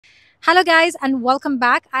Hello guys and welcome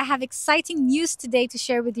back. I have exciting news today to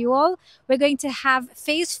share with you all. We're going to have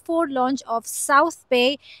phase 4 launch of South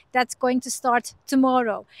Bay that's going to start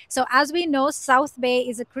tomorrow. So as we know, South Bay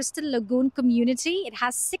is a crystal lagoon community. It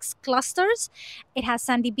has 6 clusters. It has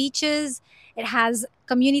sandy beaches, it has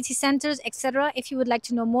community centers, etc. If you would like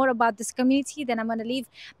to know more about this community, then I'm going to leave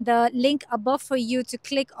the link above for you to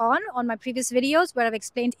click on my previous videos where I've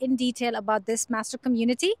explained in detail about this master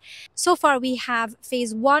community. So far, we have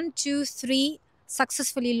phase 1, 2, 3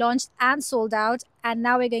 successfully launched and sold out. And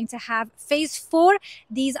now we're going to have phase 4.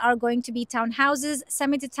 These are going to be townhouses,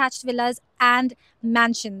 semi-detached villas, and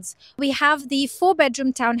mansions. We have the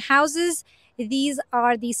 4-bedroom townhouses. These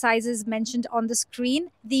are the sizes mentioned on the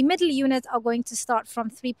screen. The middle units are going to start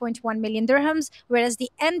from 3.1 million dirhams, whereas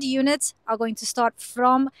the end units are going to start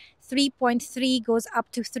from 3.3 goes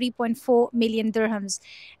up to 3.4 million dirhams.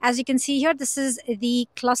 As you can see here, this is the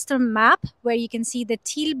cluster map where you can see the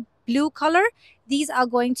teal blue color. These are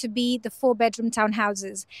going to be the 4-bedroom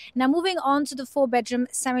townhouses. Now moving on to the 4-bedroom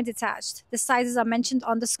semi-detached. The sizes are mentioned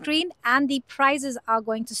on the screen and the prices are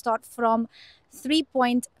going to start from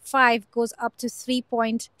 3.5 goes up to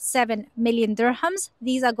 3.7 million dirhams.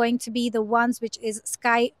 These are going to be the ones which is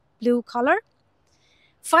sky blue color.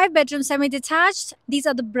 5-bedroom semi-detached, these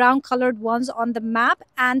are the brown colored ones on the map,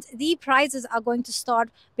 and the prices are going to start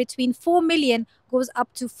between 4 million goes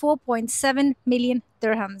up to 4.7 million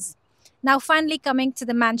dirhams. Now finally coming to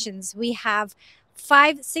the mansions, we have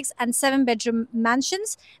 5, 6 and 7-bedroom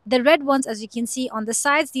mansions. The red ones, as you can see on the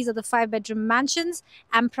sides, these are the 5-bedroom mansions,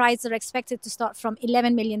 and prices are expected to start from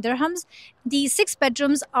 11 million dirhams. The 6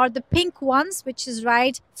 bedrooms are the pink ones, which is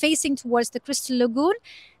right facing towards the Crystal Lagoon.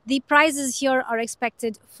 The prices here are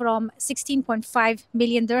expected from 16.5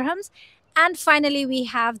 million dirhams. And finally, we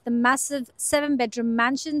have the massive 7-bedroom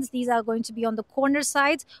mansions. These are going to be on the corner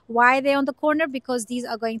sides. Why are they on the corner? Because these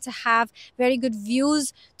are going to have very good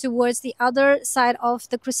views towards the other side of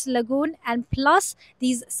the Crystal Lagoon. And plus,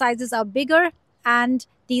 these sizes are bigger and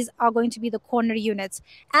these are going to be the corner units.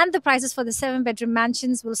 And the prices for the 7-bedroom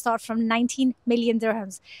mansions will start from 19 million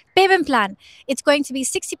dirhams. Payment plan. It's going to be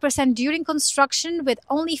 60% during construction with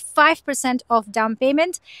only 5% of down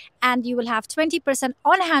payment. And you will have 20%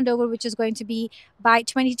 on handover, which is going to be by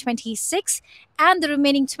 2026. And the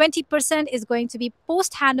remaining 20% is going to be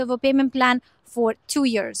post handover payment plan for 2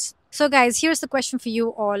 years. So guys, here's the question for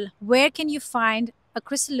you all. Where can you find a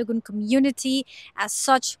Crystal Lagoon community as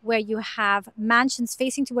such where you have mansions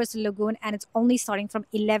facing towards the lagoon and it's only starting from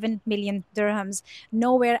 11 million dirhams?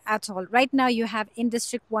 Nowhere at all. Right now you have in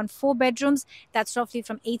District 1 4 bedrooms that's roughly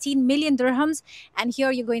from 18 million dirhams, and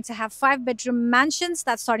here you're going to have 5-bedroom mansions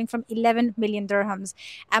that's starting from 11 million dirhams.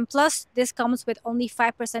 And plus this comes with only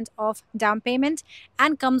 5% of down payment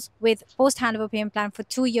and comes with post handover payment plan for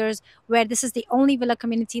 2 years, where this is the only villa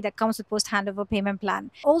community that comes with post handover payment plan.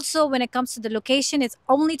 Also, when it comes to the location, it's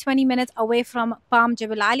only 20 minutes away from Palm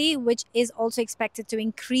Jebel Ali, which is also expected to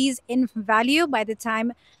increase in value by the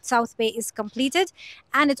time South Bay is completed.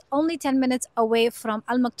 And it's only 10 minutes away from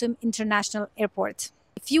Al Maktoum International Airport.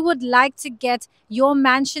 If you would like to get your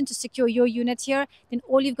mansion to secure your unit here, then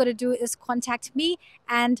all you've got to do is contact me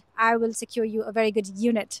and I will secure you a very good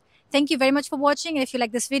unit. Thank you very much for watching. And if you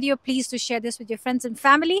like this video, please do share this with your friends and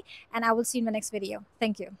family. And I will see you in the next video.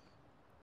 Thank you.